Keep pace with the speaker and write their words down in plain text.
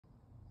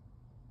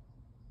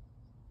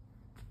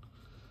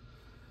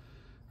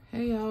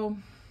Hey y'all,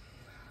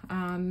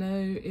 I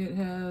know it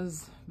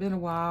has been a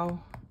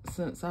while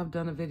since I've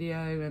done a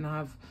video, and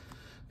I've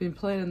been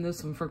planning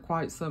this one for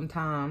quite some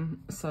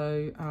time.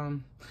 So,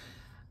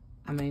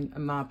 I mean,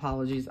 my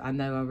apologies. I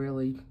know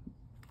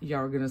y'all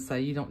are gonna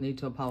say you don't need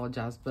to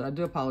apologize, but I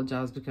do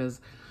apologize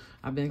because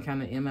I've been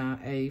kind of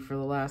MIA for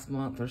the last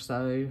month or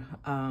so,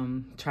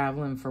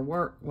 traveling for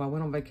work. Well, I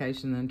went on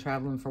vacation, then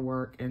traveling for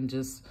work, and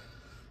just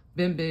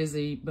been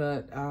busy,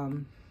 but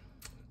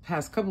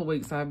past couple of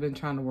weeks I've been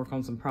trying to work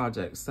on some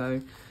projects.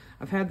 So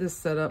I've had this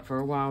set up for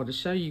a while to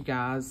show you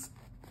guys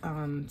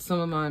some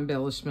of my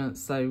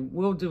embellishments. So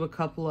we'll do a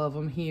couple of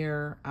them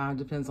here.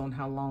 Depends on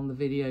how long the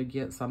video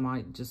gets. I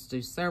might just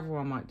do several.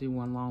 I might do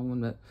one long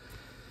one, but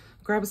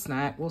grab a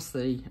snack. We'll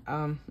see.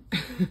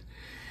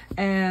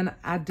 And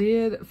I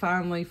did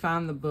finally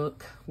find the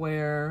book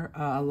where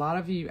a lot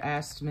of you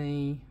asked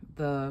me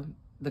the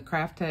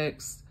craft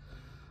text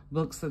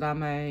books that I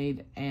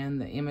made and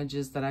the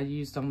images that I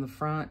used on the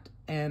front.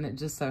 And it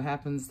just so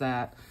happens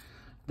that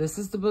this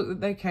is the book that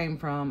they came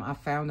from. I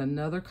found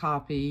another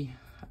copy.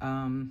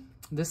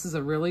 This is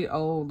a really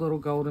old little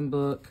golden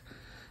book.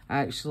 I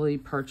actually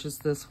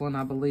purchased this one.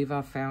 I believe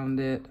I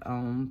found it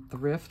on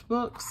Thrift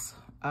Books.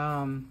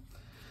 You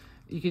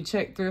can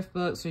check Thrift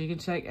Books, or you can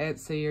check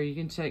Etsy, or you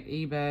can check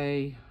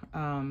eBay.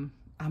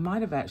 I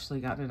might have actually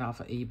gotten it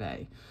off of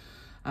eBay.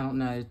 I don't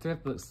know.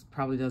 Thrift Books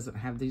probably doesn't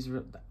have these.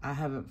 I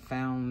haven't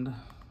found,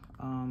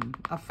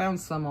 I found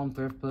some on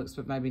Thrift Books,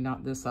 but maybe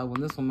not this old one.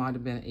 This one might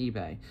have been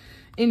eBay.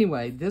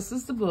 Anyway, this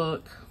is the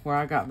book where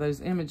I got those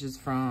images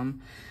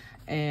from.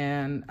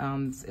 And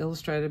it's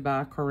illustrated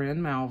by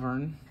Corinne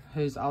Malvern,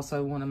 who's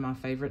also one of my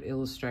favorite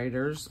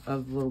illustrators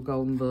of little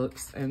golden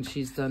books. And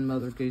she's done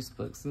Mother Goose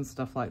books and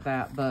stuff like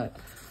that. But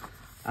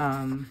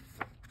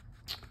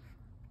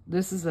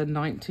this is a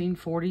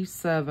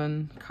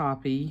 1947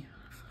 copy.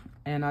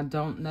 And I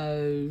don't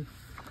know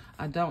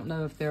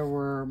if there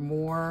were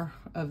more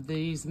of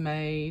these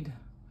made,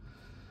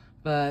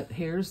 but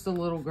here's the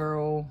little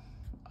girl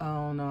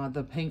on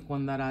the pink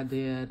one that I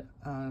did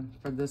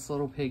for this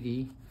little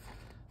piggy.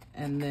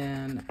 And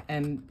then,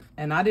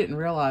 and I didn't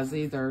realize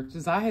either,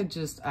 because I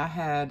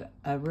had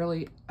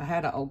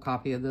an old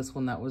copy of this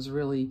one that was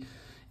really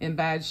in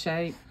bad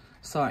shape.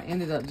 So I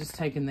ended up just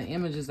taking the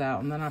images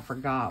out, and then I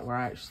forgot where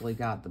I actually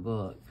got the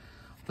book.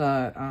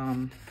 But,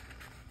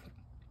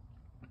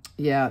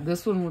 yeah,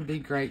 this one would be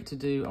great to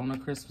do on a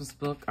Christmas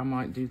book. I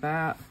might do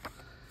that.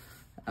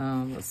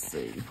 Let's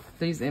see.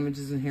 These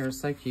images in here are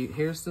so cute.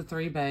 Here's the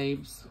three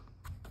babes.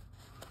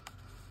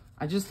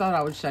 I just thought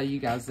I would show you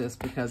guys this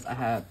because I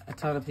had a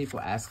ton of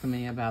people asking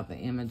me about the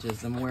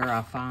images and where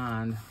I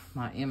find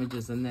my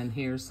images. And then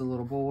here's the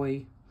little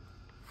boy.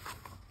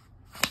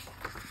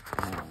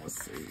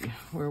 Let's see.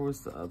 Where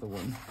was the other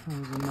one? There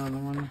was another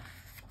one.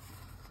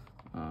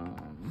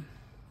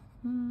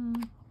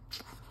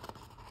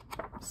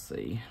 Let's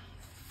see.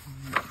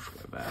 Let's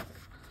go back.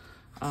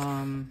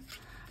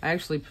 I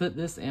actually put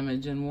this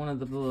image in one of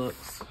the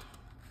books,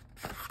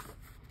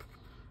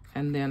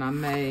 and then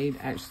I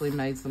actually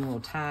made some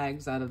little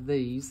tags out of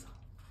these.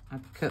 I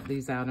cut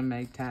these out and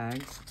made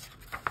tags.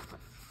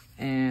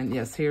 And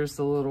yes, here's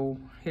the little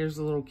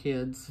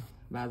kids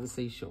by the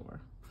seashore.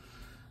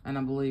 And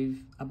I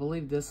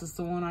believe this is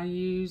the one I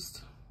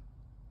used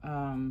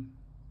on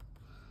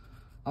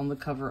the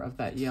cover of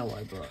that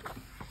yellow book.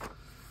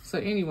 So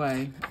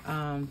anyway,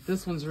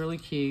 this one's really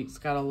cute. It's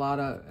got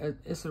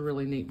it's a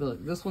really neat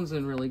book. This one's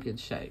in really good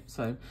shape.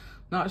 So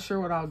not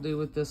sure what I'll do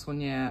with this one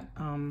yet.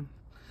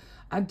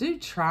 I do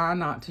try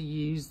not to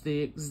use the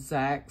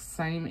exact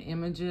same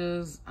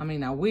images. I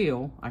mean,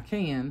 I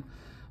can.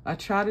 I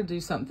try to do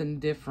something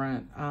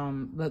different.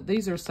 But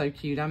these are so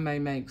cute. I may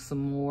make some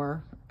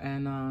more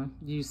and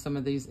use some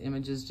of these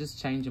images, just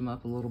change them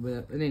up a little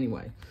bit. But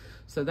anyway,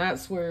 so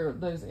that's where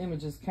those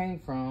images came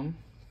from.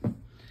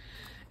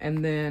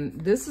 And then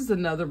this is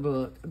another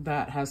book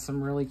that has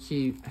some really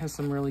cute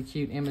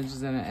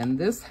images in it. And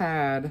this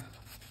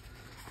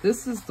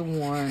is the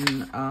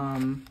one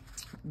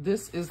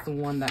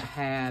that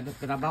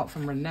I bought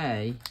from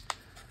Renee,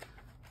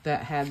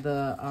 that had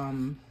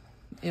the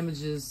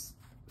images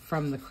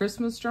from the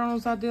Christmas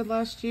journals I did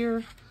last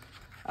year.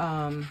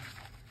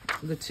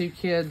 The two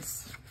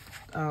kids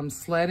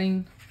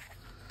sledding.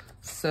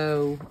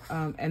 So,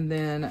 and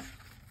then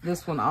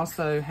this one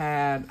also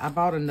had, I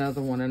bought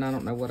another one, and I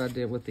don't know what I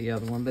did with the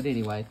other one, but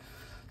anyway.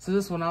 So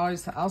this one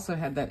also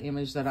had that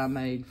image that I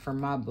made for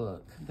my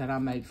book, that I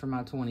made for my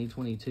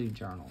 2022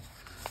 journal.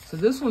 So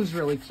this one's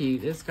really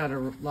cute. It's got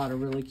a lot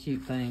of really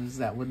cute things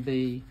that would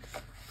be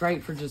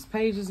great for just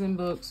pages in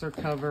books or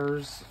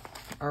covers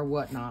or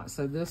whatnot.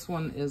 So this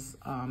one is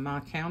my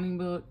accounting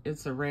book.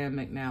 It's a Rand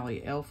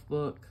McNally Elf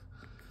book.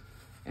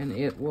 And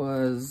it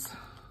was,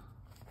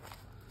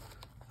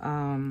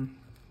 oh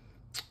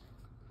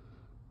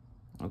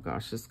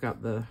gosh, it's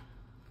got the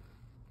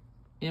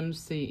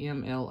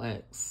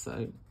MCMLX.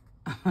 So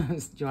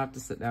you'll have to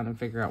sit down and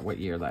figure out what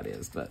year that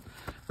is, but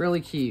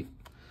really cute.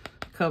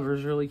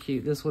 Cover's really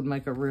cute. This would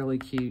make a really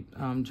cute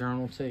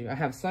journal too. I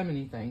have so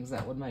many things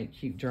that would make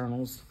cute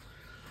journals.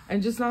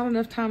 and just not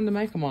enough time to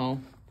make them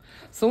all.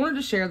 So I wanted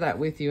to share that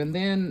with you. And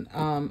then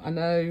I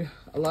know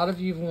a lot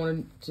of you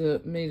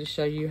wanted me to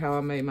show you how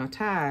I made my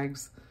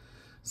tags.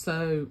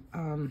 So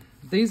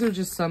these are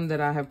just some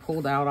that I have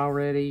pulled out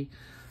already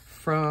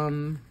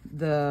from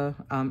the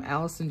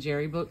Alice and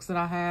Jerry books that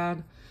I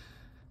had.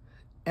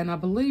 And I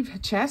believe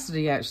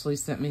Chastity actually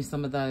sent me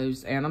some of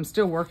those, and I'm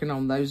still working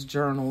on those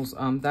journals.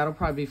 That'll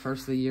probably be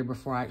first of the year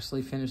before I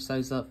actually finish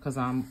those up, because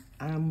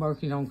I'm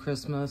working on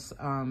Christmas,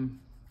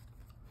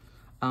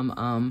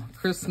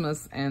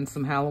 Christmas and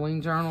some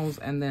Halloween journals,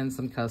 and then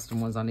some custom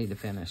ones I need to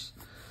finish.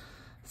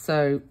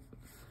 So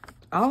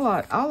all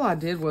I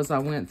did was I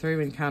went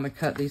through and kind of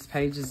cut these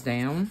pages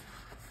down.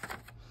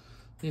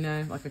 You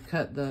know, like I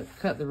cut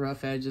the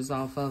rough edges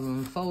off of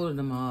them, folded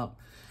them up.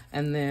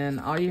 And then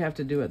all you have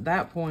to do at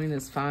that point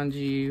is find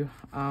you,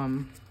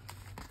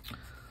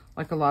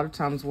 like a lot of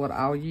times what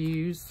I'll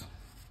use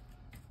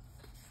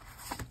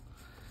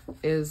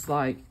is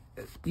like,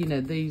 you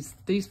know, these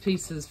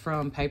pieces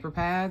from paper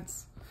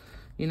pads,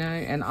 you know,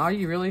 and all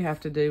you really have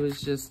to do is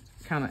just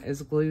kind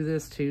of glue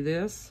this to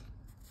this,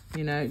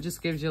 you know, it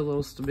just gives you a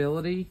little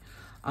stability.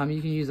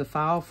 You can use a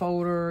file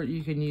folder,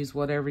 you can use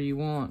whatever you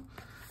want.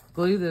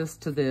 Glue this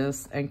to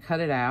this and cut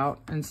it out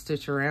and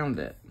stitch around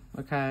it,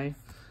 okay?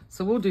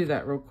 So we'll do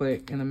that real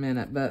quick in a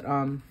minute. But,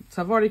 so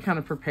I've already kind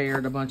of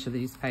prepared a bunch of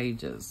these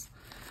pages.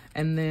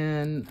 And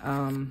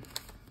then,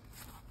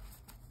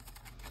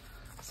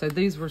 so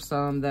these were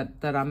some that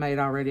I made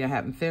already. I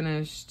haven't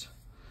finished,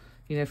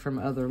 you know, from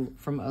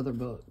other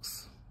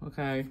books,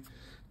 okay?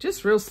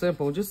 Just real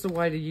simple, just a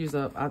way to use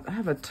up. I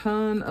have a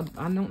ton of,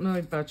 I don't know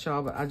about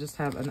y'all, but I just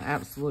have an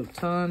absolute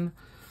ton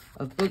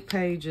of book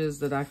pages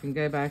that I can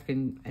go back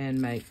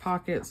and make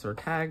pockets or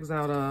tags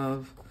out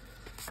of.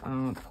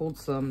 Pulled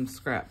some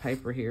scrap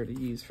paper here to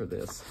use for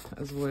this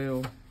as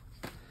well.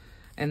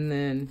 And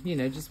then, you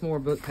know, just more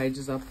book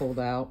pages I pulled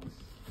out.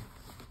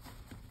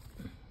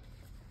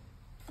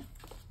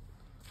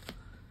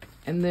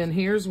 And then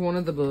here's one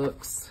of the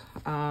books.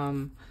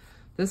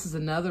 This is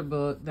another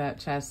book that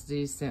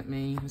Chastity sent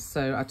me.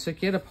 So I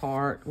took it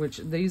apart, which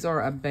these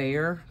are a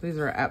bear. These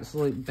are an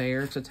absolute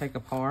bear to take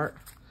apart.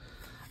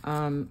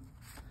 But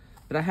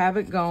I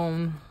haven't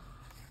gone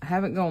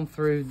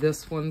through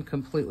this one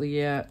completely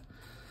yet.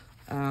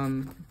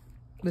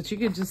 But you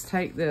could just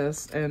take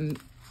this and,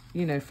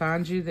 you know,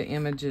 find you the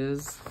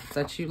images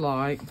that you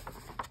like.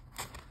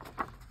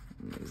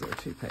 These are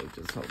 2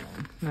 pages, hold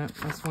on. No,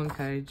 that's 1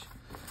 page.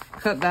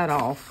 Cut that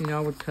off, you know,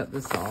 I would cut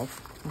this off,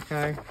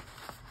 okay?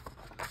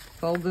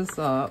 Fold this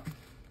up.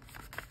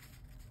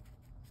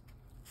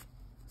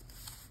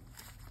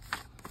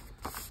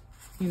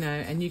 You know,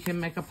 and you can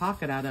make a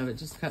pocket out of it.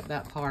 Just cut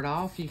that part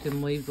off. You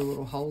can leave the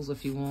little holes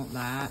if you want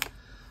that.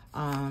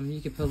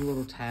 You could put a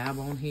little tab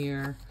on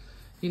here.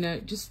 You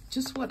know,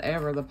 just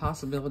whatever. The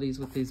possibilities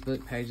with these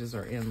book pages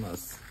are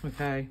endless,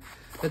 okay?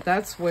 But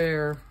that's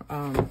where,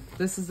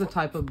 this is the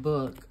type of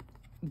book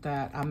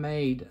that I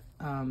made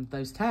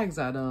those tags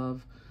out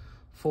of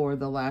for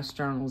the last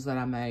journals that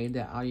I made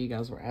that all you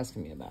guys were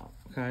asking me about,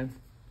 okay?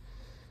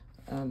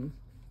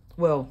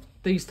 Well,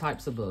 these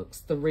types of books,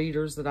 the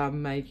readers that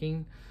I'm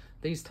making,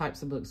 these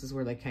types of books is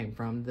where they came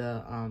from.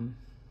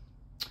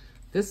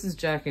 This is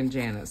Jack and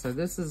Janet, so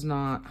this is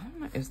not, I don't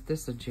know, is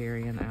this a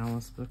Jerry and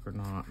Alice book or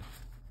not?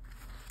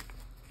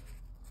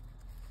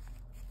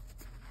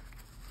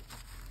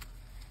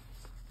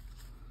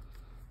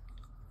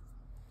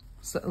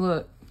 So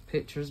look,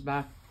 pictures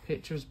by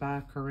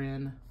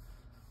Corinne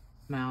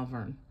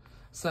Malvern.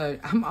 So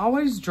I'm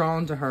always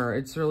drawn to her.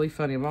 It's really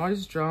funny. I'm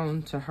always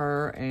drawn to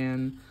her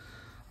and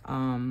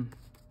oh,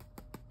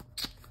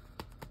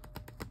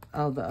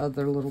 the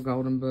other little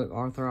golden book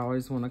author. I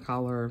always want to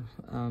call her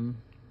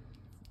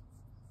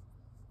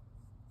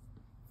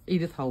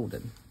Edith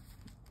Holden.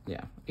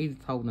 Yeah,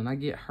 Edith Holden. I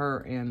get her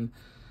and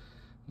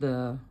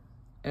the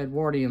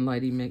Edwardian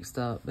lady mixed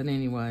up. But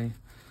anyway,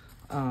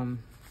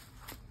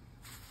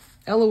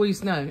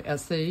 Eloise, no,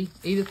 see,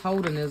 Edith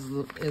Holden is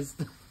the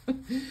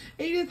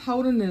Edith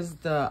Holden is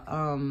the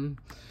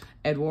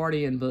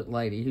Edwardian book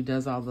lady who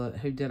did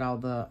all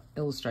the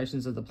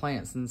illustrations of the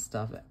plants and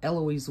stuff.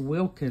 Eloise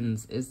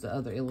Wilkins is the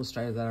other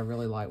illustrator that I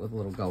really like with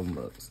little golden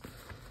books.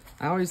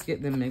 I always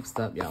get them mixed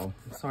up, y'all.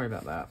 Sorry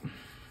about that.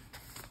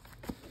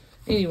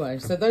 Anyway,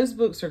 so those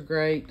books are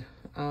great.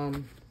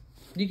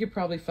 You could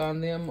probably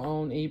find them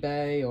on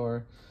eBay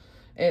or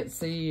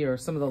Etsy or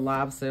some of the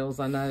live sales.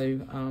 I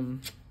know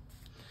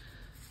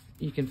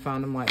you can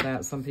find them like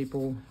that. Some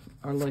people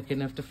are lucky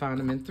enough to find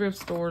them in thrift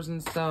stores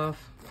and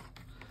stuff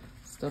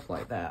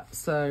like that.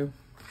 So,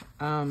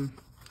 so I'm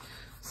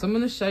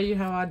going to show you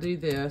how I do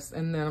this,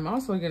 and then I'm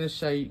also going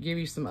to give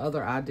you some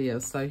other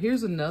ideas. So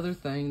here's another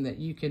thing that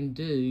you can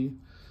do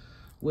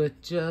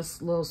with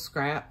just little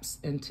scraps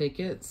and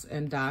tickets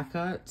and die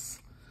cuts.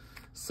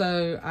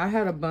 So I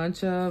had a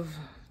bunch of,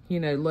 you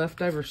know,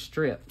 leftover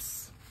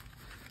strips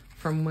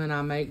from when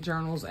I make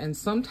journals, and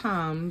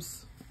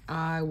sometimes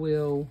I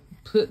will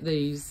put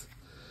these,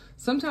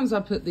 sometimes I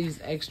put these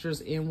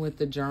extras in with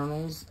the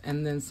journals,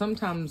 and then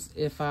sometimes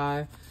if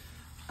I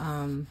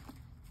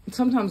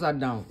sometimes I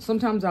don't.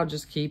 Sometimes I'll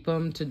just keep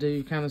them to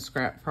do kind of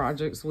scrap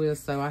projects with.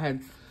 So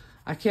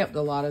I kept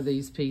a lot of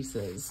these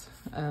pieces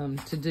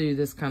to do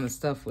this kind of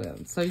stuff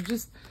with. So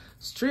just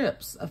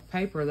strips of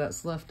paper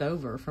that's left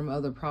over from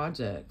other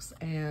projects,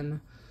 and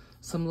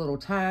some little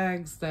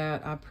tags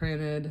that I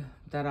printed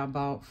that I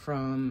bought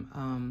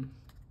from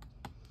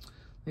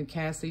and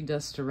Cassie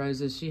Dust to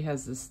Roses. She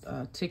has this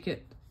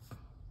ticket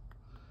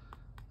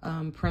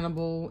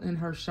printable in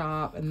her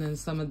shop, and then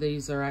some of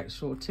these are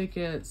actual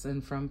tickets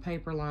and from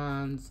paper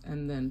lines,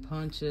 and then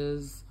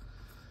punches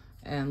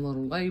and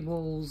little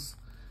labels.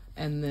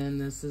 And then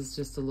this is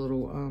just a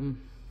little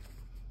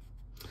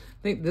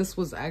I think this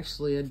was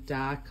actually a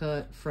die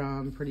cut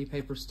from Pretty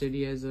Paper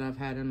Studios that I've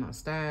had in my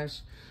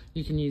stash.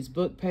 You can use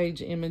book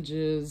page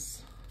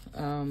images,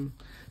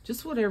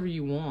 just whatever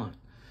you want.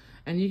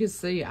 And you can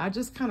see I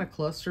just kind of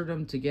clustered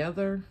them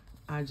together.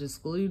 I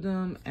just glued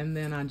them, and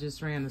then I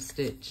just ran a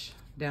stitch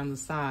down the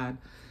side.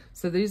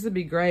 So these would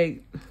be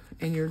great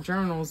in your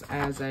journals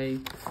as a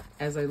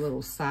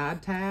little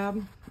side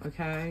tab,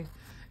 okay?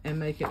 And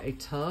make it a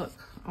tuck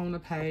on a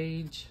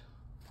page.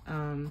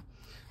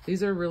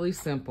 These are really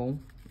simple,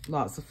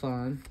 lots of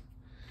fun.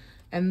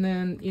 And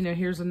then, you know,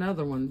 here's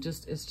another one.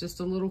 It's just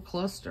a little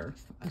cluster,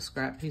 a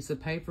scrap piece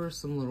of paper,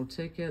 some little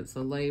tickets,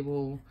 a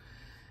label,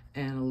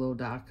 and a little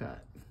die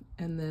cut.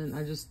 And then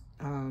I just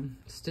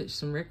stitched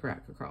some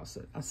rickrack across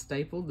it. I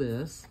stapled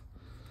this.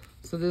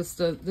 So this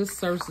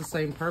serves the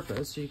same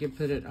purpose. You could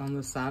put it on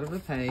the side of a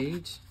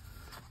page.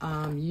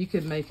 You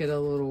could make it a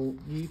little,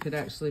 you could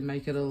actually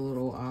make it a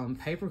little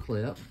paper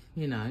clip,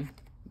 you know.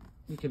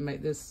 You can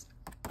make this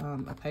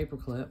a paper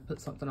clip, put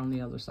something on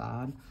the other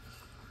side.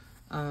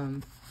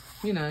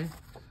 You know,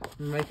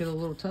 make it a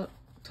little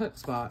tuck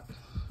spot,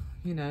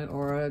 you know,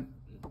 or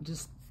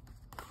just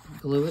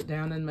glue it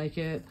down and make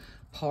it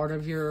part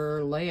of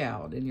your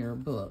layout in your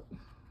book,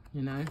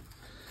 you know.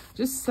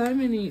 Just so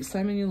many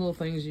little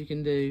things you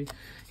can do.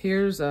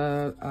 Here's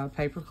a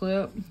paper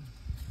clip.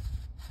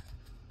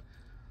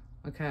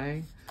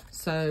 Okay,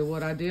 so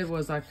what I did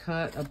was I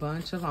cut a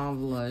bunch of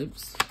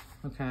envelopes.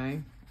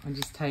 Okay, I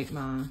just take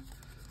my,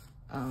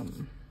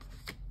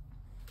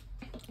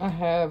 I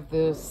have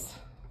this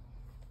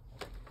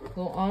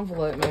little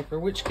envelope maker,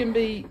 which can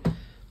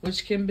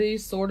be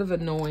sort of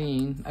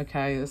annoying.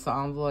 Okay, it's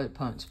an envelope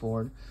punch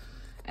board.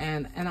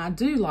 And I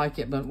do like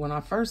it, but when I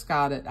first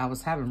got it, I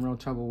was having real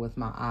trouble with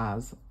my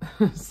eyes.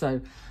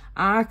 So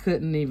I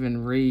couldn't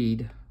even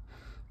read.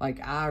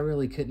 Like, I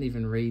really couldn't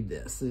even read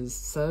this. It's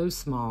so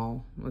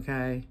small,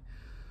 okay?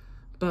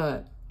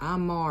 But I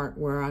mark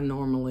what I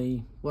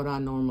normally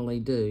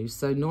do.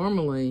 So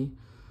normally,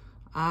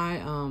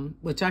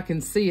 which I can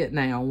see it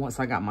now. Once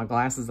I got my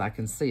glasses, I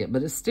can see it,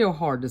 but it's still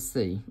hard to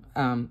see.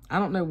 I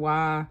don't know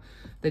why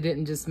they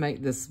didn't just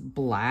make this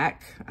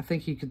black. I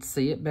think you could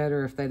see it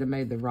better if they'd have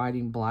made the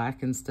writing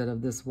black instead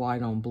of this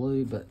white on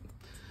blue, but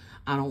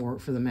I don't work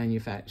for the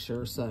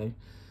manufacturer, so.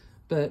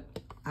 But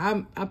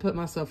I put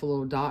myself a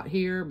little dot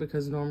here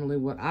because normally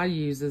what I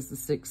use is the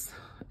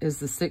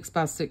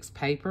 6x6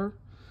 paper.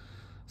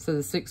 So the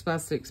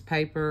 6x6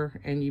 paper,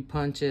 and you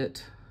punch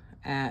it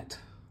at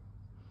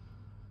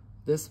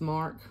this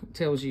mark,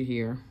 tells you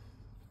here,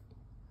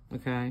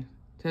 okay?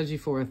 Tells you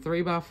for a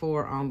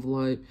 3x4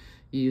 envelope,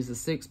 you use a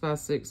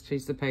 6x6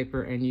 piece of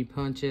paper and you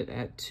punch it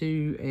at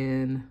 2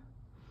 and,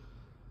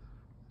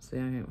 see,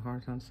 I have a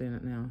hard time seeing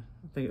it now.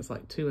 I think it's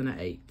like 2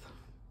 1/8.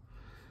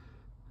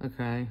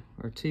 Okay,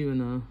 or 2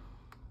 and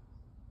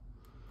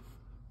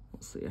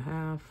let's see, a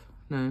half.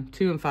 No,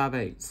 2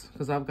 5/8,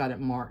 because I've got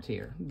it marked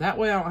here. That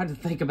way I don't have to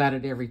think about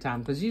it every time,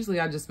 because usually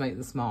I just make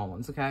the small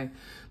ones, okay?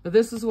 But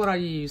this is what I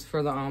use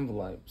for the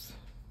envelopes.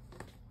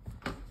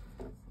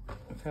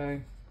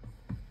 Okay.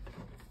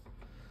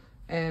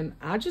 And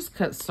I just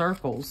cut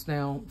circles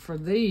now for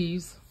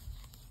these.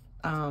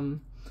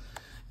 And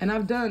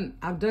I've done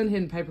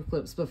hidden paper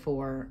clips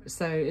before,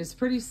 so it's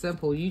pretty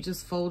simple. You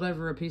just fold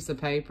over a piece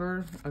of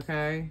paper,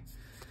 okay?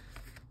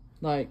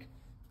 Like,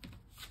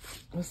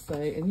 let's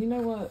say, and you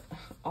know what?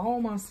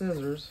 All my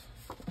scissors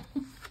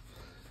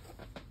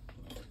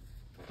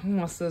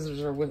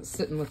are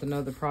sitting with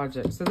another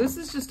project. So this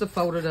is just a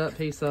folded up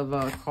piece of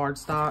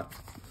cardstock.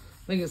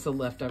 I think it's a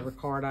leftover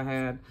card I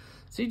had.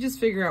 So you just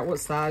figure out what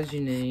size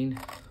you need.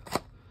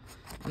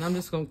 And I'm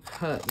just gonna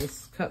cut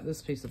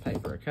this piece of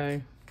paper,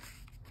 okay?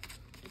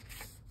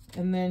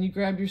 And then you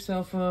grab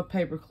yourself a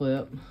paper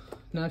clip.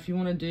 Now if you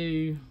wanna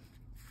do,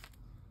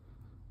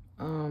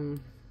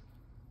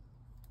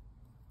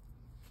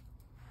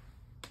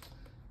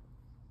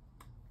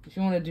 if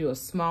you want to do a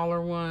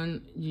smaller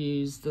one,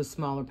 use the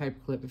smaller paper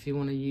clip. If you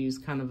want to use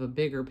kind of a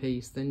bigger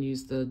piece, then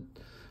use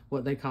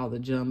what they call the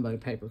jumbo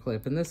paper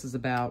clip. And this is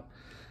about,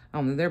 I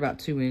don't know, they're about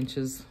 2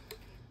 inches.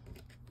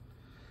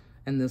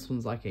 And this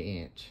one's like 1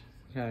 inch,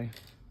 okay?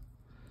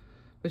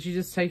 But you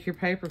just take your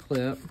paper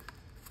clip,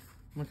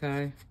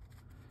 okay?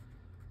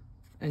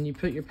 And you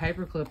put your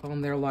paper clip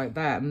on there like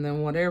that. And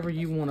then whatever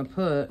you want to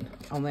put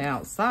on the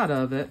outside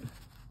of it,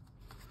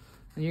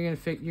 and you're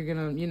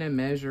gonna, you know,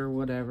 measure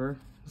whatever.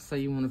 Say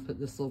you want to put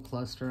this little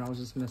cluster. I was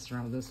just messing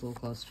around with this little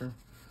cluster.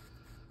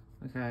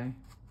 okay?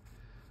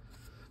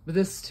 But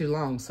this is too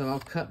long, so I'll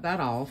cut that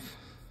off.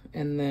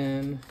 And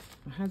then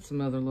I had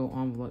some other little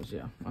envelopes.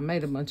 Yeah, I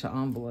made a bunch of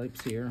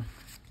envelopes here.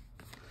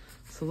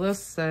 So let's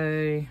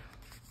say,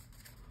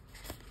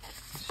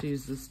 let's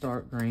use this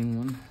dark green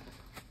one.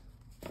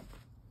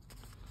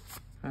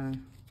 Okay.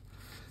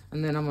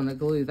 And then I'm gonna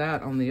glue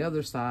that on the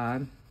other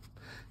side.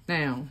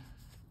 Now,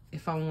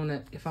 if I want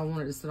it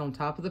to sit on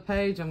top of the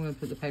page, I'm gonna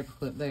put the paper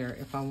clip there.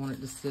 If I want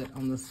it to sit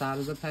on the side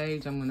of the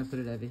page, I'm gonna put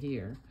it over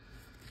here.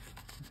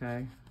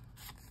 Okay.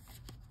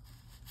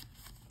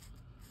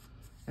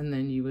 And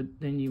then you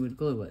would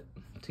glue it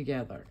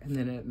together, and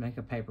then it'd make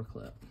a paper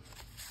clip.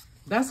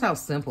 That's how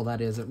simple that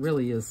is. It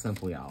really is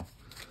simple, y'all.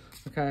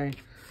 Okay.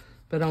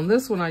 But on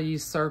this one, I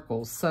use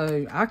circles.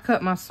 So I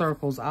cut my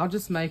circles. I'll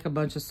just make a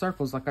bunch of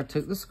circles. Like I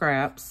took the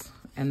scraps,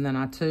 and then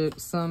I took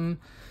some,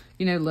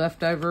 you know,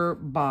 leftover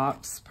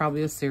box,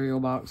 probably a cereal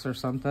box or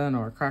something,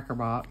 or a cracker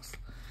box.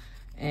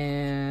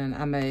 And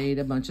I made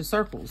a bunch of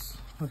circles,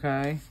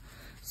 okay?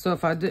 So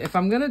if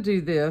I'm gonna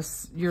do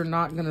this, you're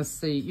not gonna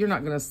see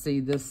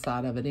this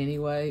side of it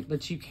anyway,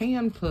 but you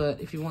can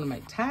put, if you wanna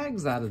make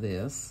tags out of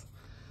this,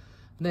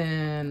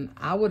 then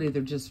I would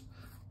either just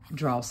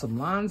draw some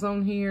lines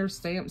on here,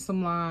 stamp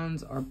some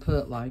lines, or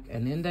put like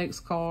an index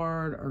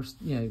card, or,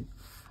 you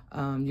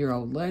know, your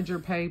old ledger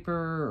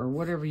paper or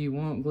whatever you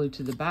want glued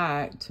to the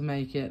back to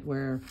make it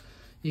where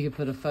you could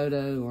put a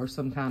photo or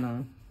some kind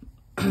of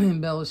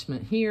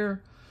embellishment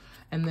here,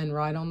 and then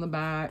right on the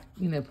back,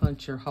 you know,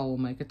 punch your hole,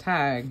 make a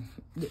tag.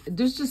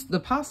 There's just, the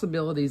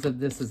possibilities of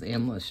this is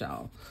endless,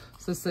 y'all.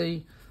 So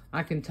see,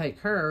 I can take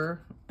her,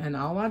 and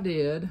all I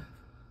did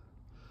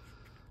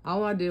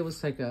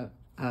was take a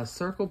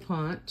circle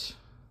punch,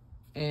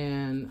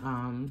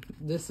 and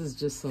this is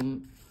just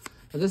some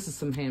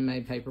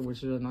handmade paper,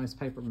 which is a nice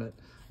paper, but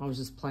I was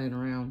just playing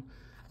around.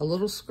 A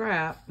little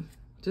scrap,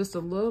 just a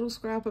little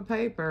scrap of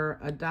paper,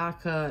 a die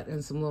cut,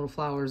 and some little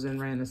flowers, and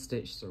ran a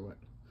stitch through it.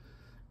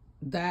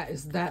 That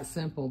is that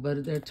simple,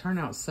 but they turn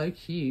out so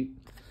cute.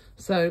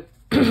 So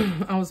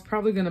I was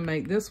probably going to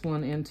make this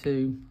one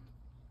into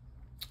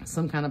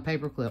some kind of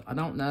paper clip. I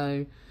don't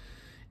know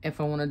if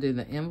I want to do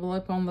the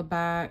envelope on the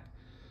back,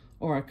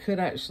 or I could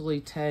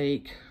actually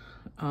take,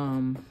 what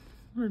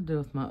do I do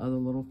with my other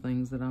little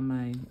things that I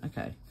made?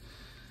 Okay.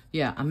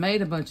 Yeah, I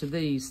made a bunch of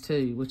these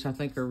too, which I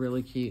think are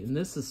really cute. And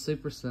this is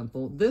super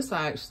simple. This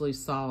I actually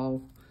saw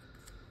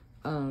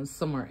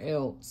somewhere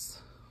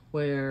else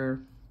where,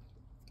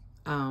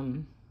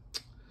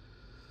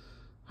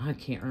 I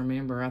can't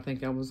remember. I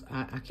think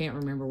I can't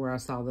remember where I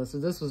saw this. So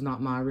this was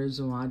not my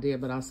original idea,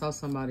 but I saw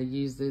somebody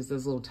use these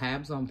as little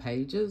tabs on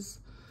pages.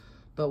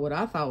 But what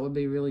I thought would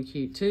be really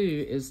cute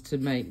too is to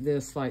make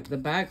this like the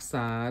back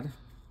side,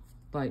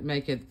 like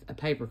make it a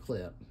paper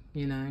clip,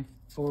 you know,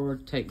 or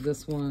take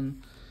this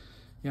one,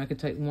 you know, I could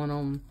take one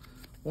on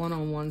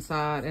one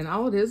side, and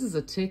all it is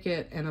a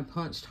ticket and a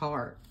punched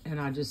heart, and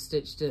I just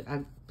stitched it.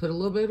 I put a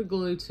little bit of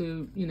glue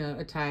to, you know,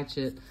 attach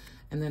it,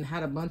 and then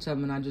had a bunch of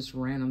them, and I just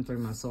ran them through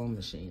my sewing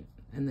machine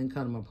and then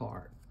cut them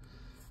apart.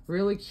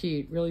 Really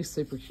cute, really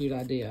super cute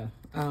idea.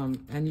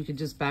 And you could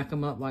just back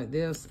them up like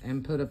this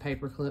and put a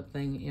paper clip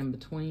thing in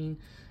between,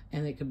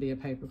 and it could be a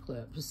paper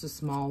clip, just a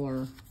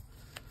smaller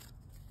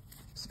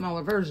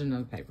version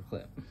of a paper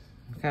clip,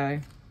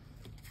 okay?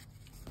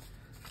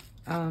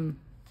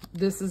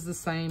 This is the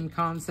same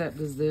concept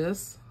as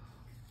this,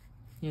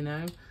 you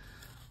know.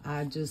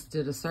 I just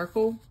did a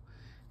circle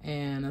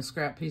and a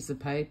scrap piece of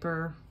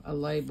paper, a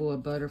label, a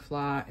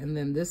butterfly, and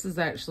then this is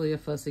actually a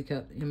fussy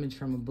cut image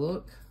from a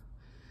book,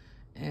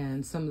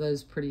 and some of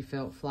those pretty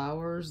felt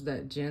flowers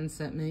that Jen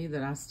sent me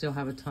that I still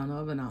have a ton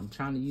of, and I'm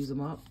trying to use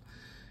them up.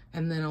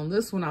 And then on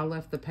this one, I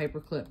left the paper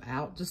clip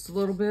out just a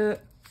little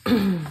bit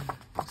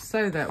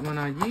so that when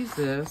I use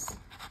this,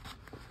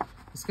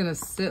 it's gonna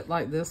sit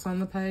like this on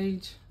the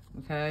page,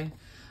 okay?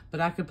 But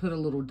I could put a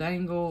little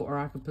dangle, or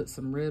I could put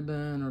some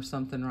ribbon or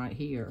something right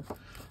here.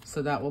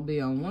 So that will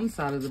be on one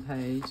side of the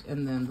page,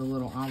 and then the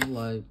little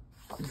envelope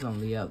is on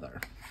the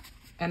other.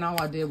 And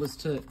all I did was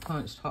took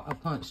a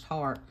punched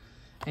heart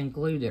and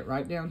glued it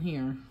right down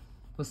here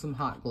with some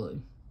hot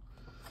glue.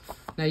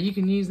 Now you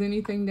can use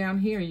anything down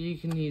here. You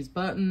can use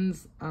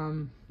buttons.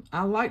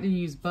 I like to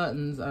use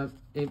buttons. I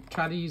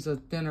try to use a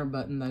thinner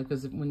button though,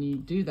 because when you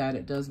do that,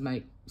 it does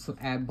make some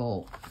add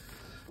bulk.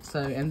 So,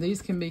 and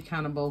these can be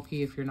kind of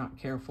bulky if you're not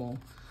careful.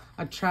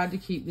 I tried to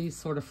keep these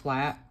sort of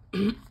flat,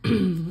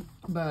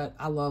 but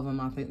I love them.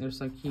 I think they're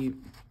so cute.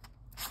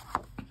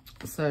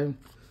 So,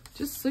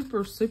 just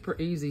super, super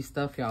easy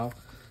stuff, y'all.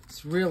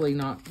 It's really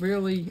not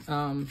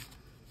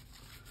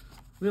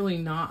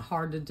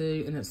hard to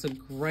do, and it's a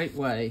great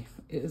way.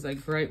 It is a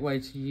great way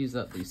to use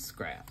up these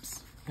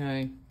scraps,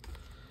 okay?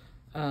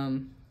 Put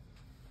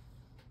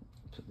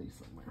these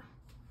somewhere.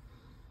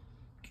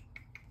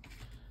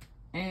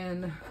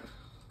 And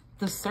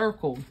the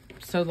circle.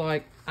 So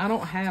like, I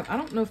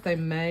don't know if they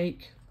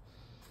make,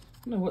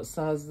 I don't know what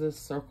size this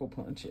circle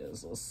punch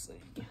is. Let's see.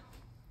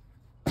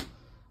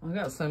 I've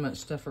got so much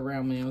stuff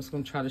around me. I was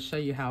going to try to show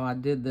you how I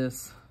did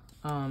this.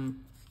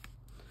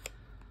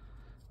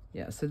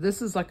 Yeah, so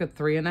this is like a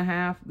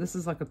 3.5. This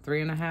is like a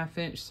 3.5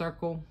 inch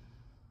circle.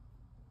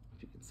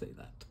 If you can see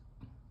that.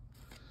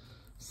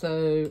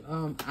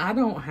 So I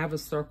don't have a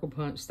circle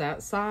punch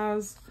that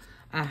size.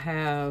 I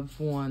have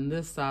one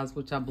this size,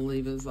 which I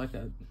believe is like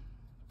a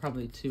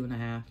probably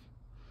 2.5.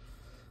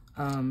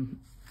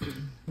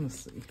 Let's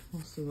see.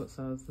 Let's see what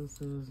size this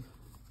is.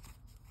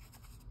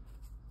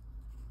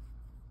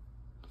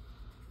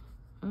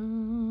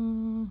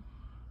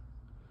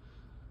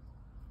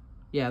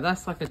 Yeah,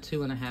 that's like a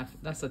 2.5.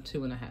 That's a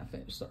 2.5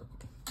 inch circle.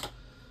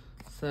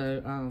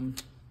 So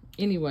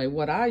anyway,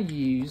 what I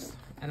use,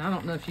 and I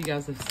don't know if you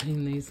guys have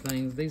seen these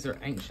things. These are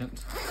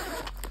ancient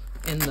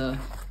in the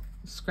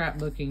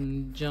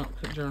scrapbooking junk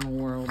journal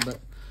world, but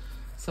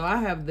so I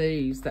have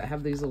these that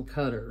have these little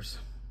cutters.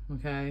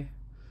 Okay,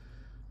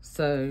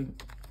 so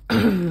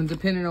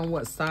depending on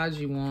what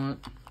size you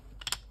want,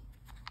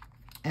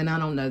 and I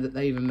don't know that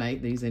they even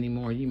make these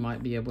anymore. You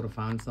might be able to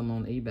find some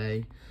on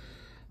eBay.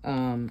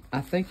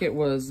 I think it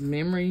was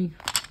Memory.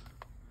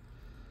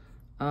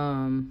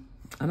 I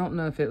don't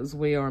know if it was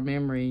We Are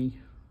Memory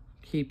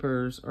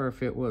Keepers or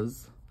if it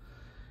was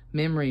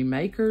Memory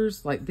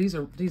Makers. Like these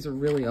are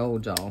really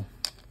old, y'all.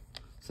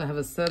 So I have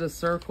a set of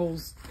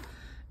circles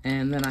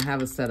and then I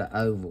have a set of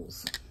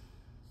ovals.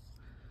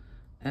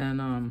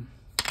 And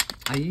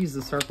I use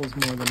the circles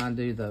more than I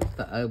do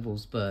the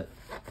ovals, but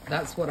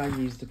that's what I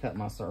use to cut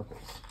my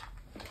circles.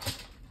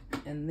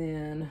 And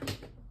then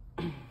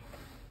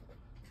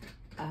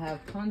I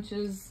have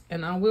punches,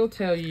 and I will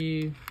tell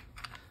you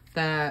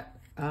that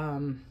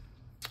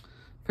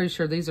pretty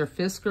sure these are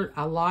Fisker.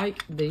 I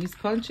like these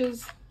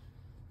punches.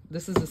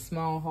 This is a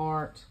small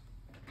heart.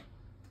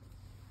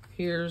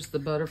 Here's the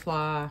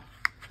butterfly.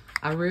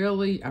 I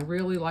really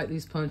like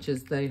these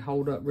punches. They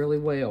hold up really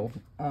well.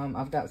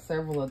 I've got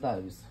several of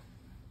those.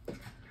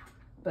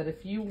 But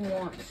if you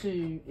want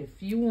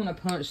to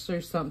punch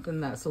through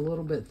something that's a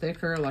little bit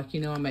thicker, like,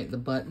 you know, I make the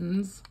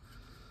buttons.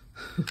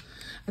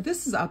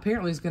 This is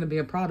apparently going to be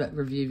a product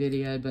review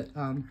video, but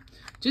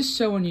just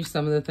showing you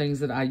some of the things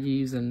that I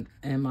use and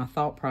my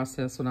thought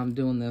process when I'm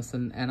doing this,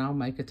 and I'll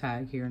make a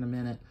tag here in a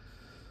minute.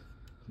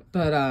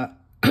 But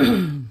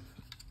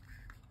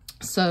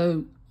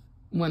so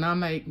when I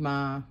make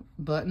my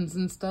buttons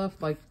and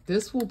stuff, like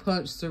this will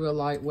punch through a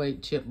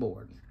lightweight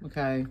chipboard,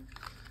 okay?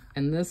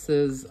 And this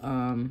is,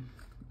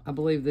 I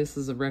believe this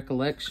is a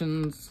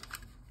Recollections.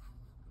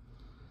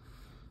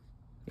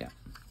 Yeah,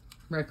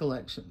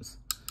 Recollections.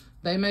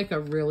 They make a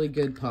really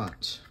good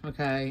punch,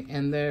 okay?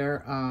 And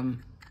they're,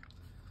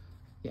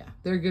 yeah,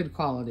 they're good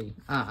quality.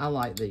 I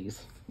like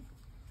these.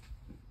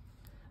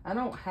 I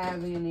don't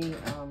have any,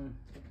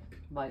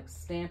 like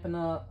Stampin'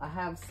 Up. I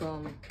have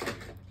some,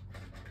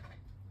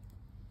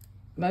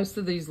 most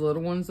of these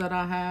little ones that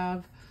I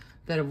have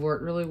that have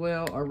worked really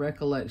well are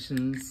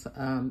Recollections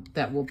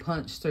that will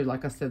punch through,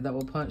 like I said, that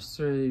will punch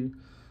through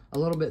a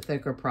little bit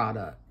thicker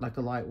product, like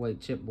a lightweight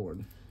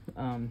chipboard.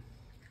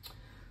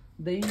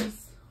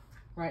 These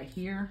right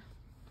here,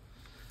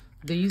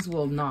 these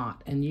will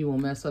not, and you will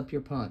mess up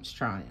your punch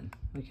trying,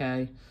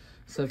 okay?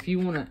 So if you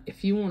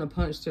wanna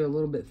punch through a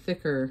little bit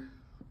thicker,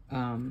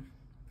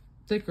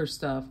 thicker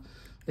stuff,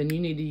 then you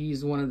need to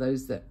use one of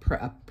those that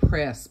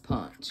press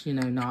punch, you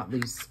know, not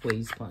these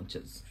squeeze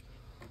punches.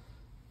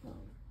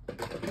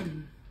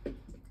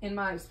 In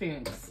my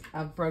experience,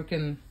 I've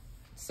broken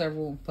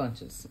several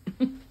punches.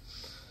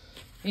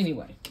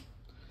 Anyway,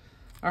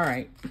 all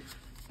right.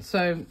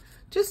 So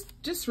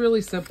just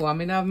really simple. I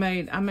mean, I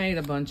made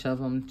a bunch of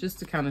them just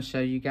to kind of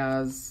show you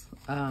guys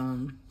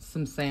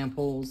some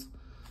samples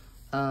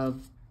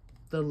of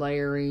the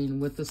layering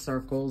with the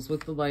circles,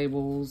 with the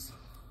labels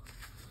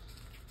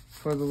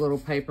for the little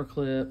paper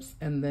clips.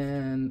 And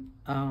then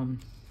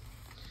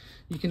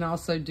you can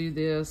also do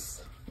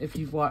this if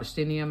you've watched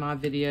any of my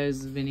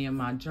videos of any of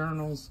my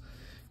journals.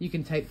 You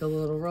can take the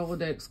little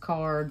Rolodex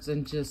cards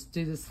and just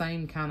do the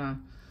same kind of,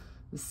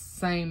 the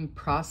same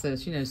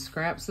process, you know,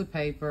 scraps of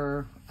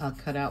paper, a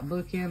cutout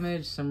book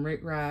image, some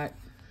rickrack,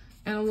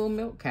 and a little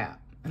milk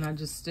cap. And I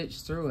just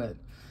stitch through it.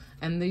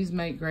 And these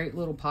make great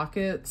little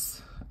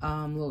pockets,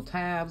 little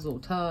tabs, little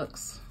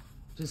tucks,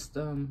 just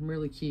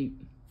really cute.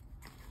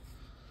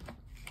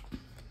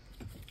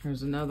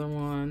 Here's another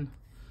one.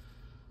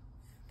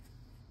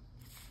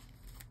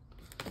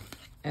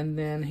 And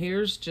then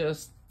here's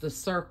just the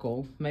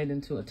circle made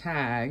into a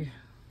tag,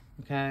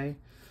 okay?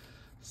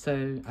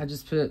 So I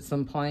just put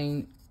some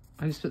plain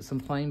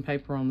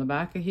paper on the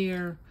back of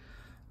here.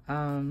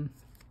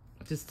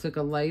 Just took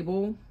a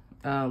label,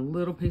 a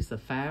little piece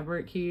of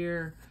fabric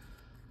here,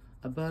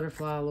 a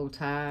butterfly, a little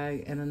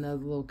tag, and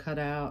another little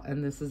cutout.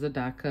 And this is a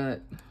die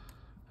cut.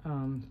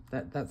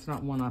 That's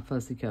not one I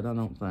fussy cut, I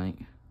don't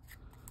think.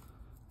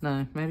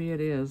 No, maybe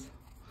it is.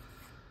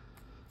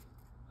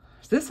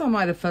 This I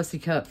might have fussy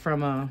cut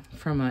from a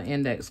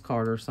index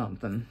card or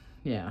something.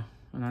 Yeah,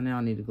 and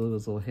I need to glue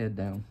his little head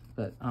down.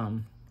 But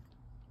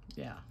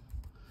yeah,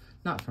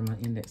 not from an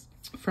index,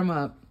 from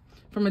a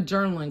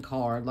journaling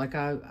card. Like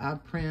I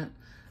print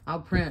I'll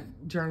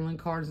print journaling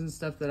cards and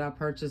stuff that I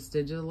purchase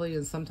digitally,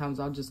 and sometimes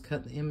I'll just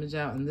cut the image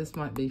out, and this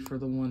might be for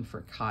the one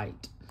for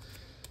Kite.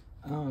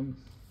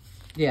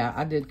 Yeah,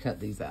 I did cut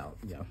these out.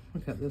 Yeah, I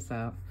cut this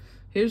out.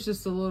 Here's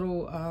just a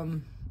little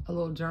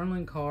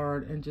journaling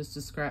card and just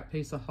a scrap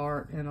piece of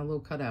heart and a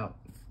little cutout.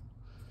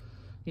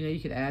 You know,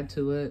 you could add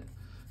to it.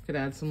 Could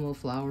add some little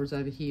flowers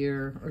over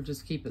here, or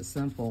just keep it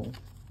simple.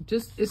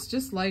 It's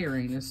just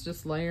layering. It's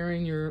just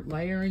layering your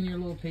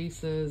little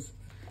pieces,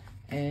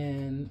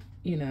 and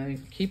you know,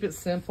 keep it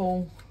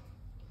simple.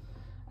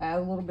 Add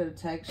a little bit of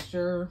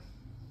texture.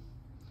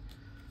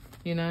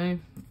 You know,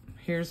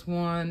 here's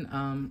one.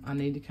 I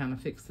need to kind of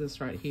fix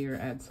this right here.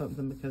 Add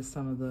something because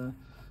some of the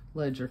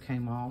ledger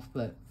came off,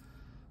 but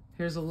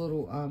here's a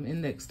little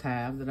index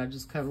tab that I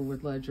just covered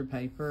with ledger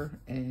paper,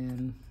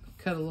 and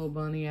cut a little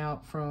bunny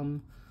out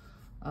from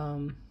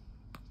a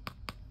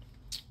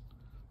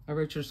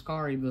Richard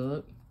Scarry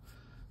book.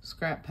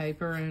 Scrap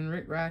paper and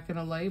rickrack and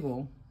a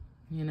label.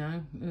 You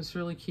know, it's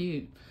really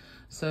cute.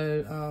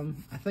 So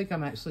I think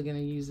I'm actually going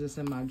to use this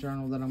in my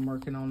journal that I'm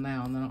working on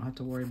now, and I don't have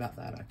to worry about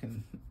that. I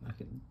can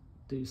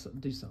do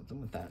something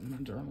with that in my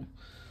journal.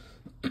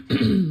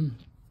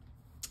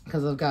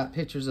 Because I've got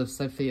pictures of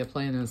Sophia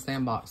playing in a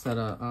sandbox at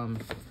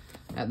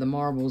the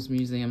Marbles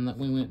Museum that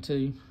we went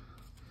to.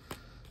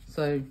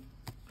 So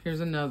here's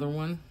another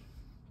one.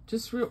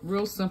 Just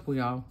real simple,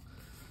 y'all.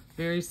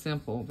 Very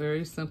simple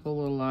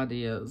little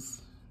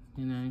ideas,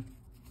 you know.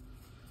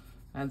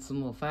 Add some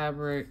little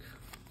fabric.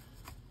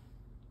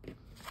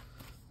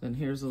 Then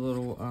here's a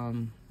little,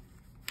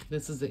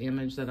 this is the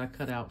image that I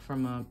cut out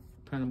from a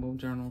printable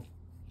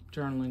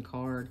journaling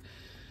card.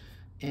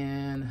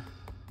 And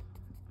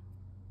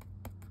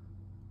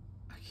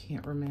I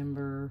can't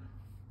remember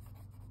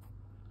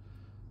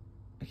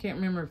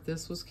if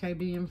this was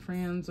KB and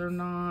Friends or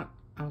not.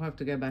 I'll have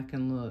to go back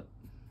and look.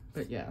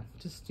 But yeah,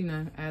 just, you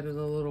know, added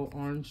a little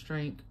orange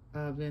drink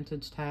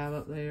vintage tab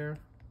up there.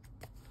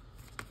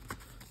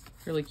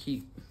 Really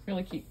cute,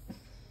 really cute.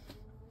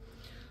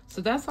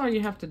 So that's all you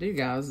have to do,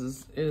 guys,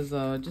 is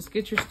just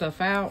get your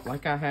stuff out.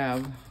 Like I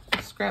have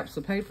scraps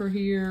of paper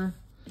here.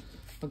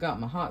 I got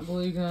my hot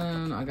glue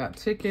gun. I got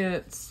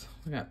tickets.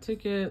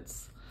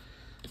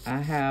 I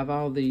have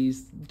all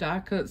these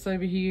die cuts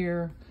over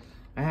here.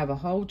 I have a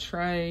whole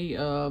tray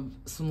of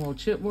some little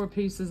chipboard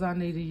pieces I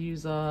need to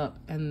use up,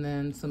 and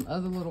then some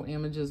other little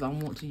images. I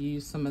want to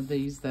use some of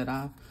these that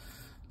I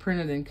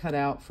printed and cut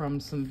out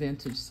from some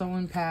vintage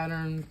sewing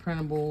pattern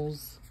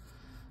printables.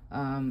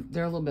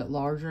 They're a little bit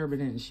larger, but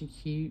isn't she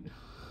cute?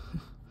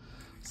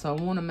 So I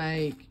want to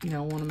make,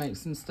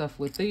 some stuff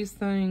with these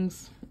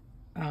things.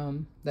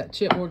 That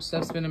chipboard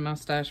stuff's been in my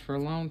stash for a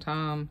long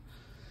time,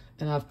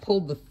 and I've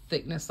pulled the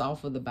thickness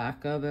off of the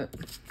back of it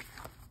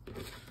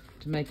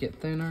to make it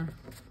thinner.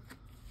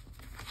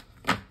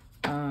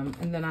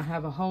 And then I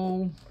have a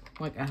whole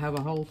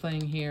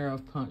thing here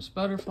of punched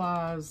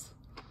butterflies.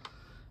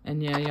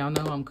 And yeah, y'all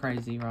know I'm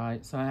crazy,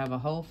 right? So I have a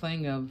whole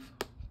thing of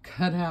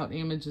cut out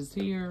images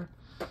here.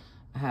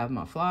 I have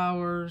my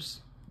flowers.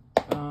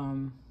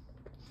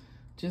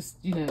 Just,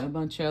 you know, a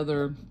bunch of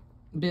other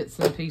bits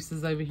and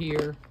pieces over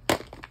here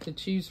to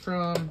choose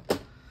from.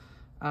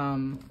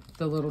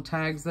 The little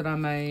tags that I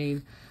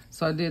made.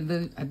 So I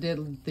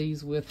did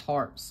these with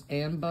hearts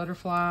and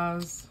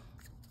butterflies.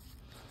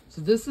 So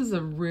this is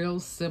a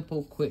real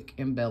simple, quick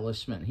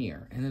embellishment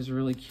here, and it's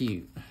really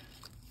cute.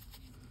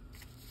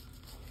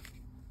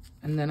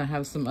 And then I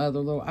have some other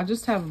little, I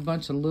just have a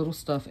bunch of little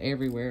stuff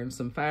everywhere, and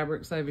some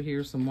fabrics over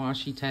here, some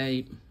washi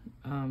tape.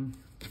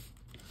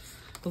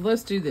 But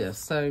let's do this.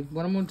 So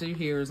what I'm gonna do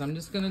here is I'm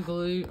just gonna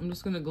glue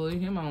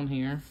him on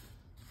here.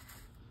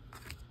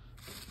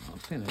 I'll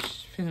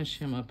finish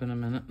him up in a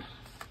minute.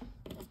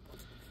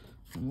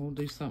 And we'll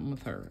do something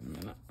with her in a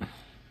minute.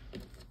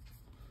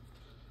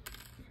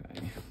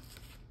 Okay.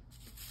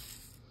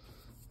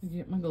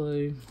 Get my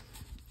glue.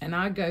 And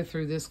I go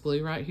through this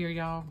glue right here,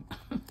 y'all.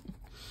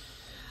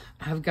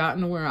 I've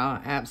gotten to where I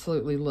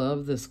absolutely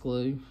love this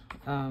glue.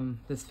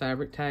 This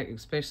fabric tack,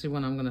 especially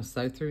when I'm going to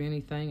sew through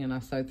anything. And I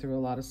sew through a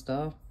lot of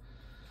stuff.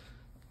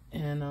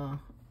 And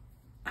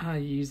I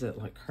use it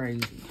like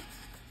crazy.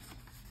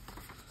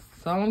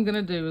 So all I'm going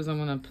to do is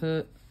I'm going to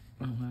put...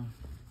 Oh, well.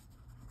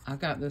 I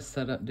got this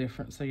set up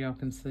different so y'all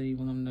can see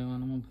what I'm doing.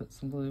 I'm going to put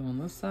some glue on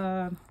this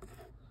side.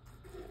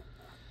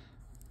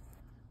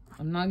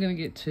 I'm not going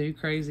to get too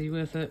crazy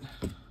with it.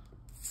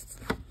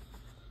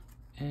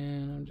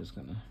 And I'm just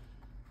going to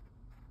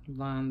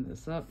line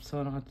this up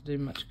so I don't have to do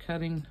much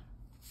cutting.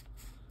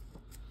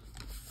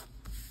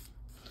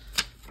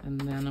 And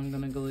then I'm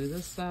going to glue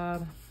this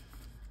side.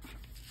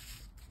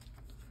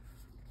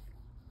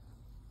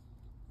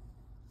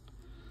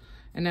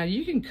 And now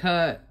you can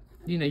cut...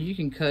 You know, you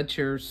can cut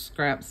your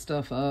scrap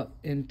stuff up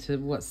into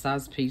what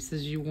size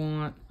pieces you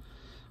want.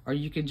 Or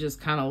you could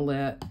just kind of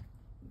let,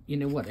 you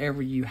know,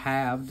 whatever you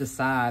have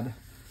decide.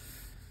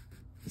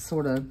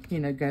 Sort of, you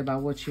know, go by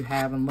what you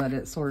have and let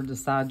it sort of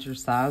decide your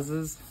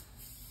sizes.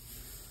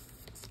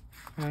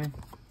 Okay.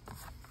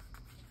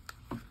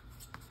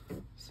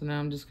 So now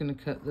I'm just going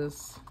to cut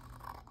this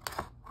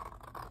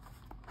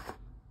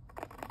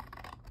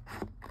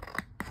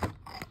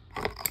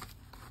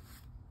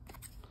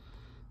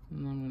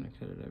And I'm gonna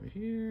cut it over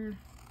here.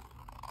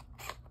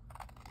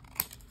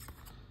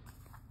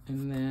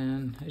 And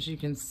then, as you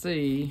can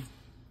see,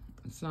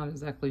 it's not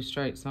exactly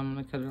straight, so I'm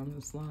gonna cut it on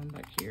this line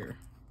back here.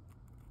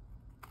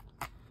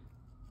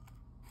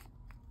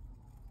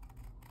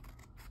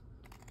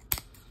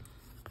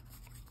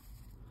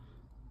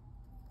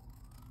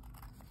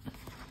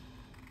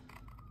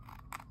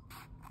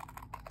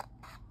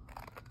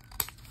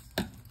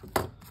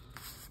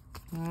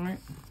 All right,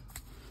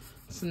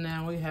 so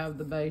now we have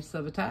the base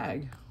of a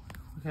tag,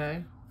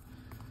 okay?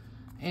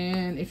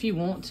 And if you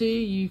want to,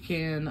 you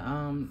can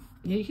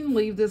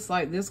leave this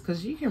like this,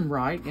 because you can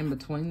write in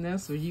between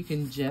this, or you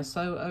can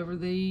gesso over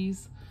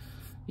these,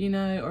 you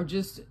know, or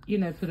just, you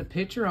know, put a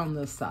picture on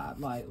this side.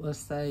 Like, let's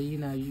say, you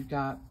know, you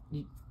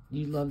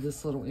love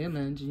this little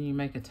image and you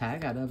make a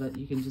tag out of it,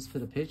 you can just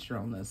put a picture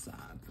on this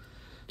side.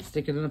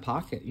 Stick it in a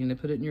pocket, you know,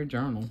 put it in your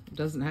journal. It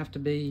doesn't have to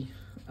be,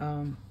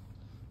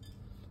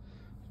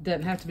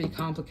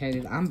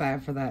 complicated. I'm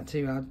bad for that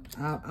too.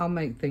 I'll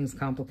make things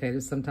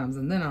complicated sometimes,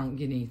 and then I don't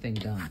get anything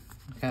done,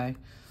 okay?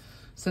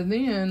 So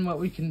then what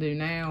we can do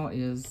now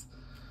is,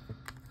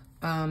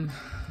 I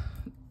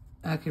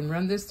can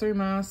run this through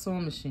my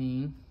sewing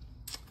machine,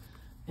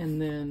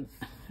 and then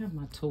I have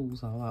my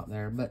tools all out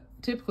there, but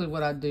typically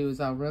what I do is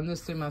I'll run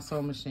this through my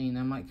sewing machine.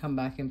 I might come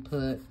back and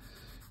put,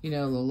 you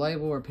know, a little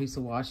label or a piece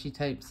of washi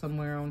tape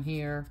somewhere on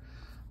here.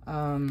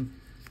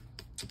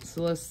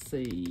 So let's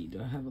see, do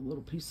I have a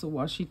little piece of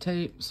washi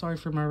tape? Sorry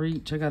for my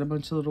reach, I got a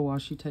bunch of little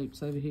washi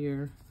tapes over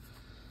here.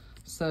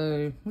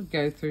 So we'll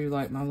go through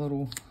like my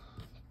little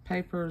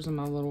papers and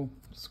my little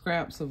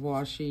scraps of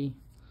washi.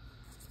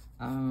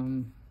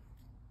 Like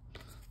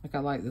I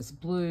like this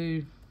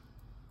blue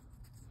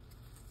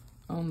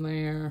on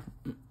there.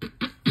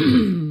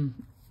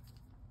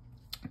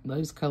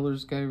 Those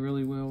colors go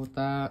really well with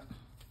that.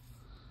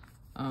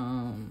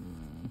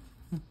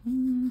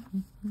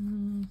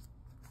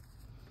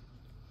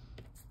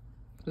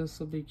 This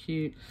will be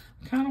cute.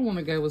 I kind of want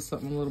to go with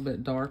something a little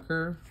bit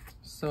darker.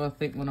 So I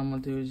think what I'm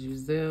going to do is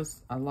use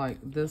this. I like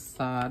this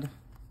side.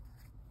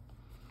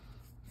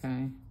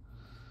 Okay.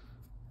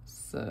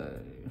 So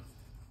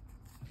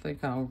I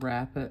think I'll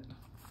wrap it.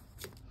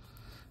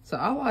 So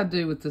all I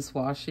do with this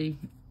washi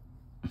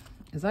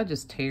is I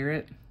just tear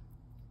it.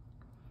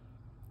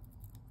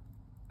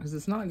 Because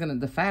it's not going to,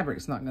 the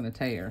fabric's not going to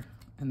tear.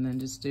 And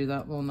then just do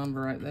that little number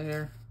right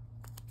there.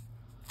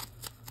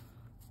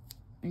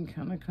 And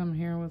kind of come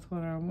here with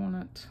what I want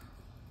it.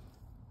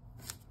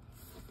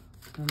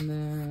 And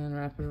then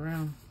wrap it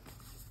around.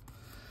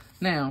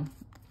 Now,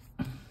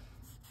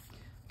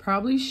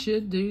 probably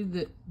should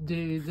do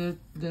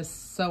this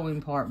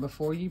sewing part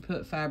before you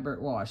put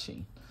fabric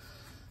washing.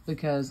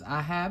 Because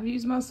I have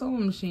used my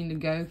sewing machine to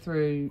go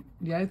through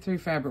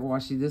fabric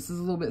washing. This is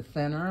a little bit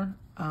thinner.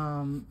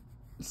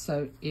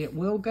 So it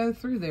will go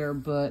through there,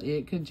 but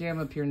it could jam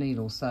up your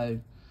needle. So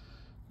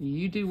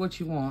you do what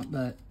you want,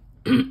 but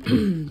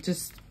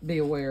just be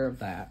aware of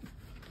that.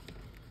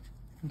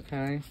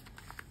 Okay.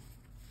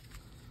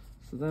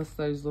 So that's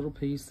those little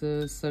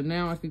pieces. So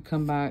now I could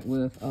come back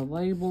with a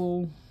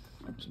label.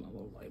 Where's my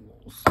little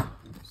labels?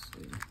 Let's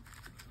see.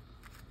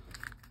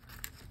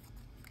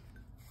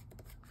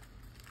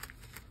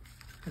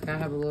 Like I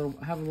have a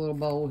little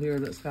bowl here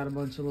that's got a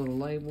bunch of little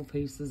label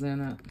pieces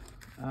in it.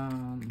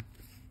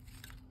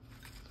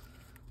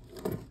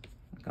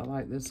 Like I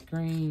like this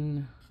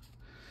green.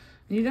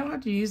 You don't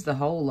have to use the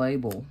whole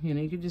label. You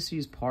know, you could just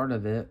use part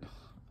of it.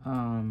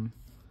 Let's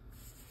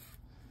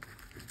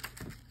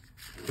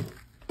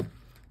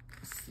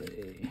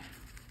see.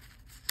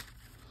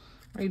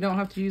 Or you don't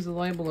have to use the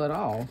label at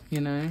all, you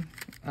know.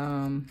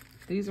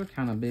 These are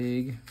kind of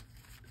big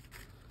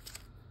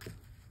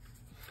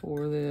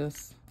for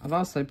this. I've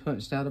also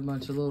punched out a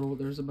bunch of little,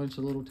 there's a bunch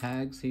of little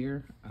tags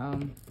here.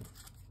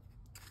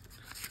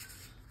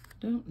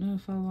 Don't know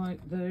if I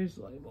like those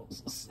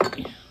labels. Let's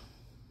see.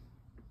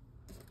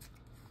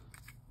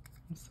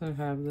 Also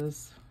have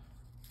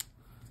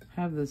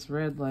this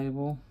red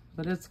label,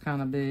 but it's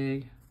kind of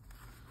big.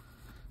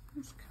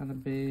 It's kind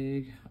of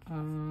big.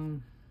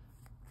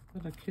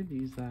 But I could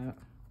use that.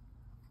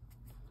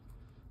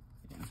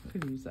 Yeah, I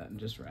could use that and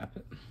just wrap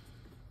it.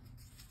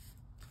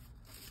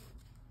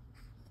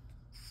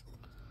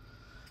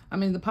 I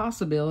mean, the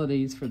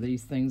possibilities for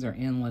these things are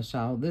endless,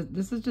 y'all.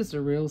 This is just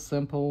a real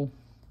simple,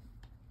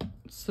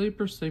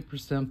 super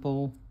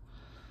simple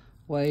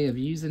way of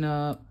using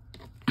up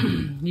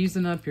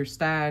your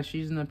stash,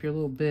 using up your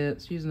little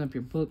bits, using up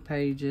your book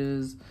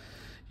pages,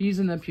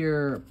 using up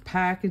your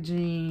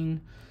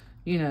packaging,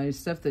 you know,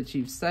 stuff that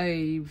you've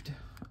saved.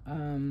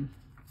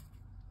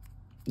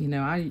 You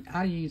know, I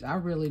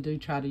really do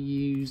try to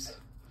use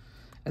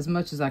as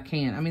much as I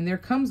can. I mean, there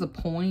comes a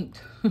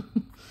point,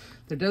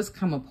 there does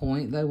come a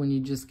point though when you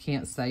just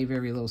can't save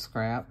every little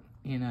scrap,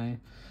 you know.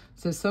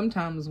 So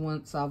sometimes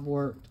once I've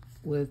worked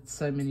with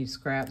so many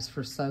scraps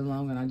for so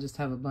long and I just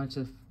have a bunch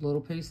of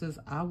little pieces,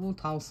 I will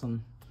toss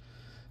them.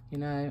 You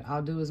know,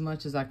 I'll do as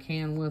much as I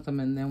can with them,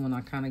 and then when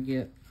I kind of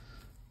get,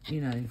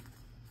 you know,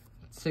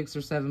 6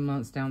 or 7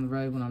 months down the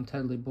road when I'm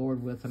totally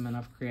bored with them and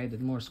I've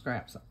created more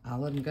scraps, I'll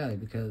let them go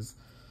because,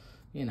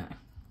 you know,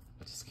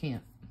 I just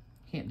can't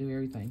do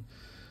everything.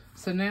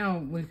 So now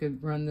we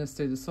could run this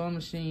through the sewing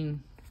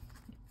machine,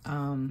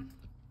 put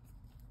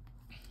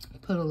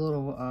a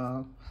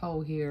little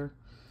hole here,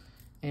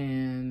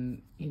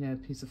 and, you know, a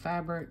piece of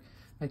fabric,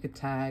 make a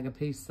tag, a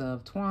piece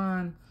of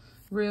twine,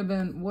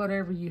 ribbon,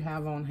 whatever you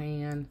have on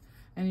hand,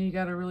 and you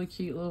got a really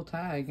cute little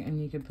tag,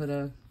 and you could put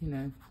a, you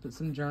know, put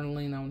some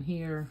journaling on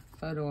here,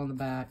 photo on the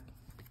back.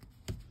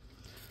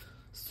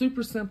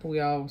 Super simple,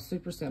 y'all,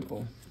 super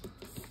simple.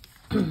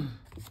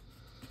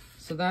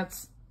 So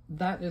that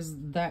is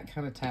that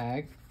kind of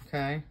tag,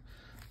 okay?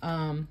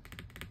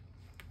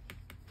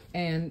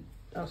 And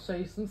I'll show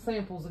you some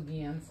samples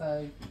again,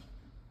 so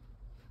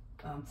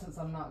since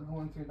I'm not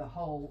going through the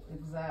whole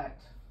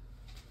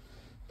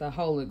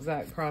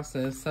exact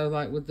process. So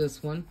like with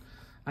this one,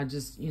 I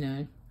just, you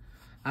know,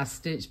 I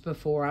stitched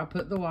before I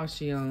put the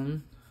washi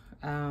on,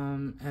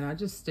 and I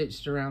just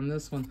stitched around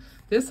this one.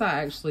 This,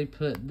 I actually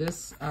put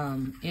this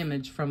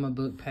image from a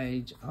book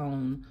page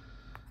on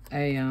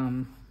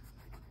a,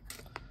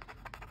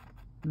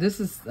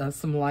 this is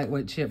some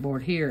lightweight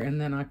chipboard here, and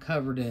then I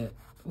covered it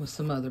with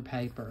some other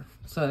paper.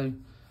 So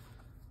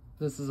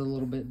this is a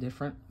little bit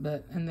different,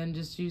 but, and then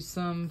just use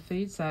some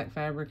feed sack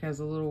fabric as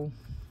a little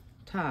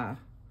tie.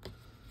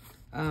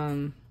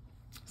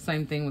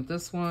 Same thing with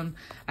this one.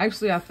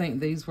 Actually, I think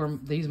these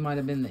might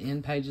have been the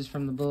end pages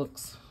from the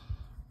books.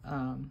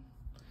 And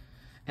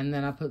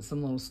then I put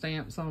some little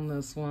stamps on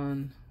this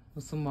one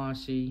with some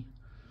washi.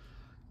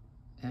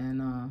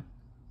 And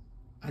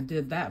I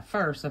did that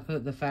first. I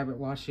put the fabric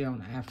washi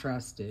on after I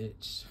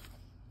stitched.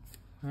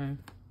 Okay.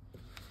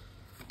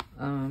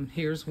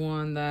 Here's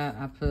one that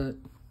I put,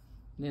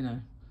 you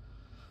know,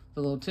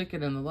 the little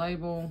ticket and the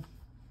label.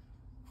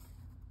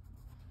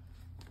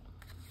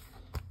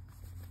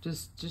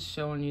 Just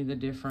showing you the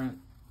different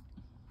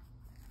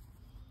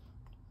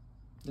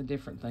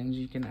things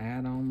you can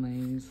add on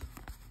these.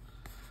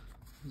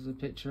 There's a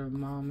picture of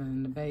mom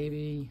and the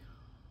baby.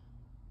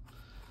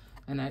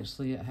 And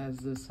actually it has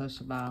this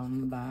hushabye on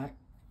the back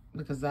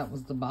because that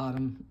was the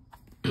bottom.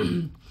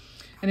 And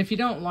if you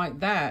don't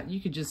like that,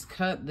 you could just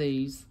cut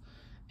these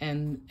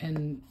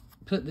and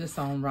put this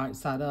on right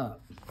side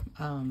up.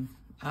 I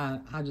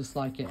just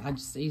like it.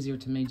 It's easier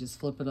to me.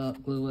 Just flip it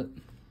up, glue it.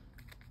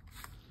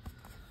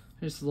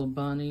 Here's the little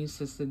bunnies.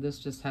 This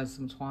just has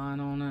some twine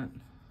on it.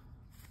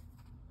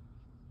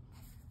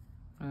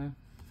 Okay.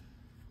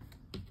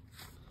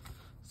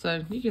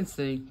 So you can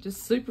see,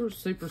 just super,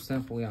 super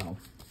simple, y'all.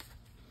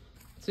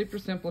 Super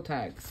simple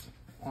tags.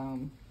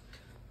 And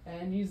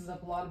uses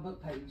up a lot of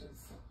book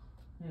pages,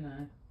 you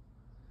know.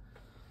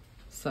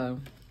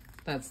 So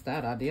that's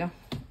that idea.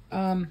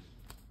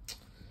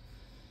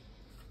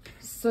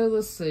 So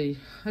let's see.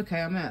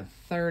 Okay, I'm at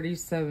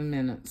 37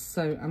 minutes.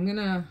 So I'm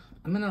gonna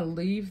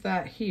leave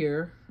that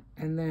here,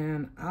 and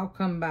then I'll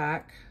come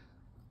back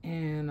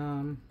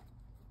and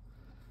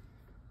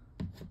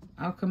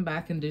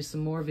do some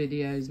more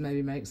videos,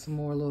 maybe make some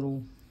more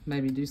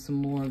maybe do some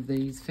more of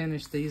these,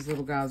 finish these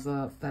little guys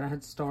up that I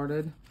had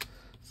started.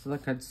 So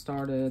like I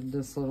started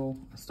this little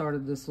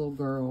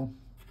girl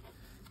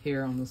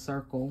here on the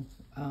circle.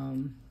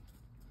 And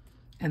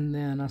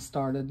then I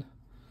started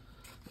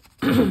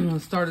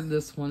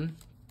this one.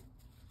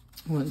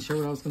 Wasn't sure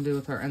what I was gonna do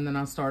with her. And then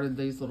I started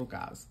these little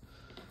guys.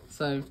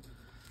 So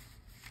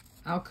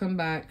I'll come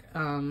back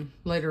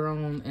later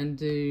on and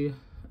do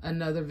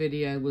another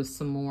video with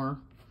some more,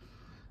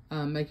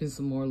 making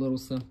some more little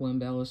simple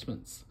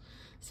embellishments.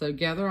 So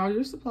gather all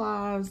your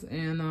supplies,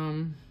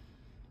 and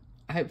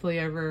hopefully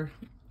over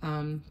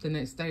the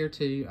next day or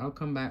two, I'll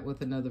come back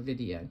with another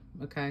video,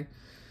 okay?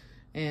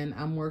 And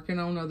I'm working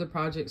on other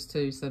projects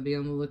too, so be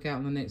on the lookout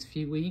in the next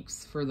few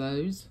weeks for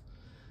those.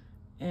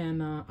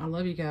 And I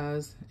love you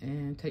guys,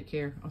 and take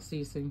care. I'll see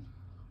you soon.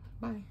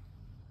 Bye.